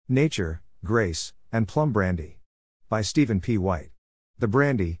Nature, Grace, and Plum Brandy. By Stephen P. White. The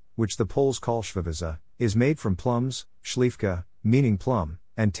brandy, which the Poles call śliwowica, is made from plums, śliwka, meaning plum,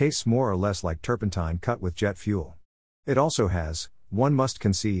 and tastes more or less like turpentine cut with jet fuel. It also has, one must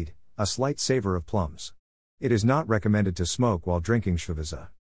concede, a slight savor of plums. It is not recommended to smoke while drinking śliwowica,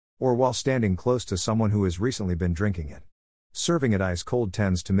 or while standing close to someone who has recently been drinking it. Serving it ice cold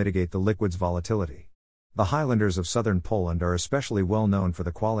tends to mitigate the liquid's volatility. The Highlanders of southern Poland are especially well known for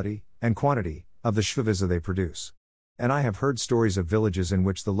the quality and quantity of the śliwowica they produce. And I have heard stories of villages in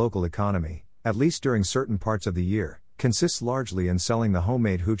which the local economy, at least during certain parts of the year, consists largely in selling the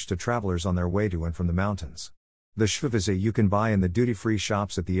homemade hooch to travelers on their way to and from the mountains. The śliwowica you can buy in the duty-free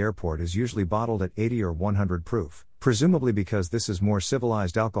shops at the airport is usually bottled at 80 or 100 proof, presumably because this is more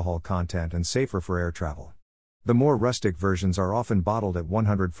civilized alcohol content and safer for air travel. The more rustic versions are often bottled at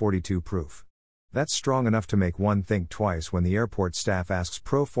 142 proof. That's strong enough to make one think twice when the airport staff asks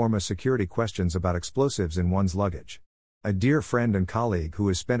pro forma security questions about explosives in one's luggage. A dear friend and colleague who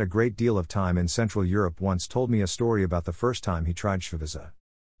has spent a great deal of time in Central Europe once told me a story about the first time he tried śliwowica.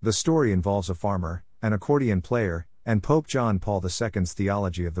 The story involves a farmer, an accordion player, and Pope John Paul II's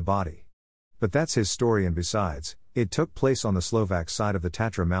theology of the body. But that's his story, and besides, it took place on the Slovak side of the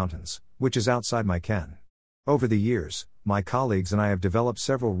Tatra Mountains, which is outside my ken. Over the years, my colleagues and I have developed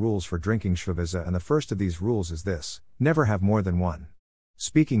several rules for drinking śliwowica, and the first of these rules is this: never have more than one.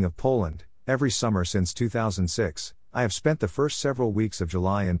 Speaking of Poland, every summer since 2006, I have spent the first several weeks of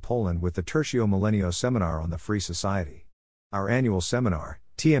July in Poland with the Tertio Millennio Seminar on the Free Society. Our annual seminar,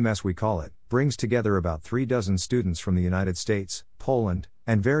 TMS we call it, brings together about 36 students from the United States, Poland,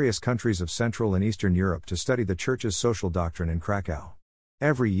 and various countries of Central and Eastern Europe to study the Church's social doctrine in Kraków.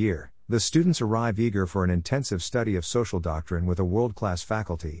 Every year, the students arrive eager for an intensive study of social doctrine with a world-class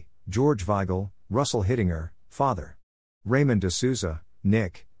faculty: George Weigel, Russell Hittinger, Father Raymond de Souza,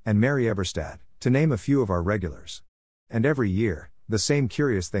 Nick, and Mary Eberstadt, to name a few of our regulars. And every year, the same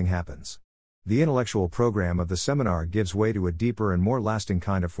curious thing happens. The intellectual program of the seminar gives way to a deeper and more lasting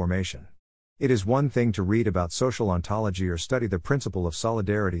kind of formation. It is one thing to read about social ontology or study the principle of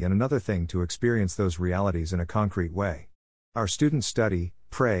solidarity, and another thing to experience those realities in a concrete way. Our students study,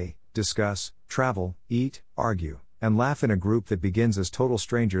 pray, discuss, travel, eat, argue, and laugh in a group that begins as total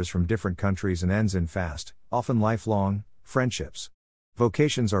strangers from different countries and ends in fast, often lifelong, friendships.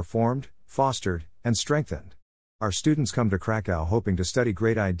 Vocations are formed, fostered, and strengthened. Our students come to Kraków hoping to study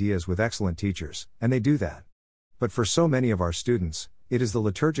great ideas with excellent teachers, and they do that. But for so many of our students, it is the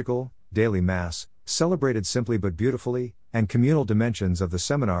liturgical, daily Mass, celebrated simply but beautifully, and communal dimensions of the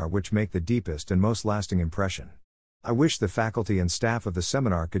seminar which make the deepest and most lasting impression. I wish the faculty and staff of the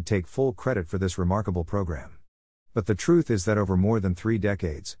seminar could take full credit for this remarkable program. But the truth is that over more than 3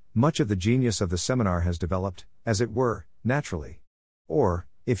 decades, much of the genius of the seminar has developed, as it were, naturally. Or,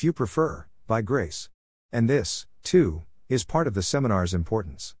 if you prefer, by grace. And this, too, is part of the seminar's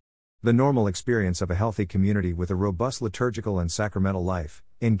importance. The normal experience of a healthy community with a robust liturgical and sacramental life,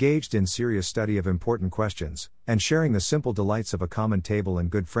 engaged in serious study of important questions, and sharing the simple delights of a common table and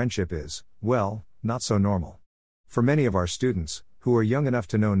good friendship is, well, not so normal. For many of our students, who are young enough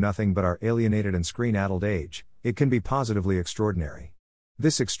to know nothing but our alienated and screen-addled age, it can be positively extraordinary.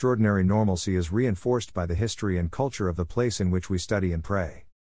 This extraordinary normalcy is reinforced by the history and culture of the place in which we study and pray.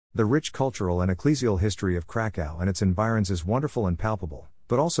 The rich cultural and ecclesial history of Kraków and its environs is wonderful and palpable,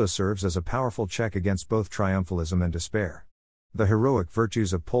 but also serves as a powerful check against both triumphalism and despair. The heroic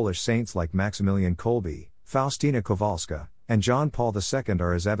virtues of Polish saints like Maximilian Kolbe, Faustina Kowalska, and John Paul II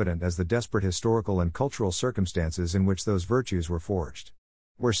are as evident as the desperate historical and cultural circumstances in which those virtues were forged.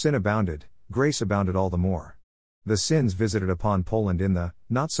 Where sin abounded, grace abounded all the more. The sins visited upon Poland in the,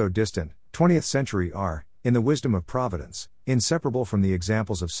 not-so-distant, 20th century are, in the wisdom of Providence, inseparable from the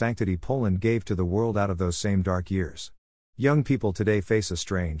examples of sanctity Poland gave to the world out of those same dark years. Young people today face a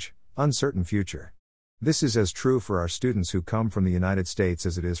strange, uncertain future. This is as true for our students who come from the United States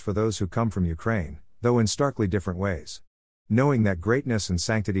as it is for those who come from Ukraine, though in starkly different ways. Knowing that greatness and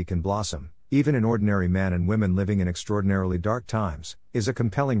sanctity can blossom, even in ordinary men and women living in extraordinarily dark times, is a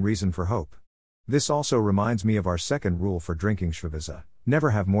compelling reason for hope. This also reminds me of our second rule for drinking śliwowica: never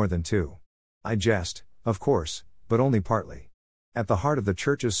have more than 2. I jest, of course, but only partly. At the heart of the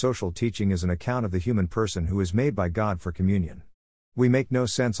Church's social teaching is an account of the human person who is made by God for communion. We make no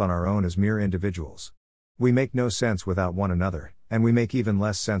sense on our own as mere individuals. We make no sense without one another, and we make even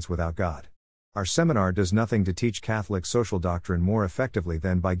less sense without God. Our seminar does nothing to teach Catholic social doctrine more effectively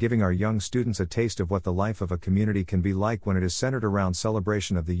than by giving our young students a taste of what the life of a community can be like when it is centered around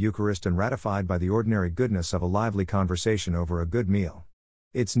celebration of the Eucharist and ratified by the ordinary goodness of a lively conversation over a good meal.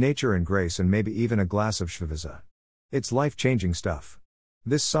 It's nature and grace and maybe even a glass of śliwowica. It's life-changing stuff.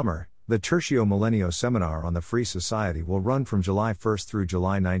 This summer, the Tertio Millennio Seminar on the Free Society will run from July 1st through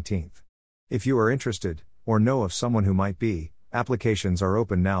July 19th. If you are interested, or know of someone who might be, applications are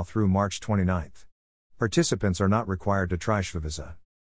open now through March 29th. Participants are not required to try śliwowica.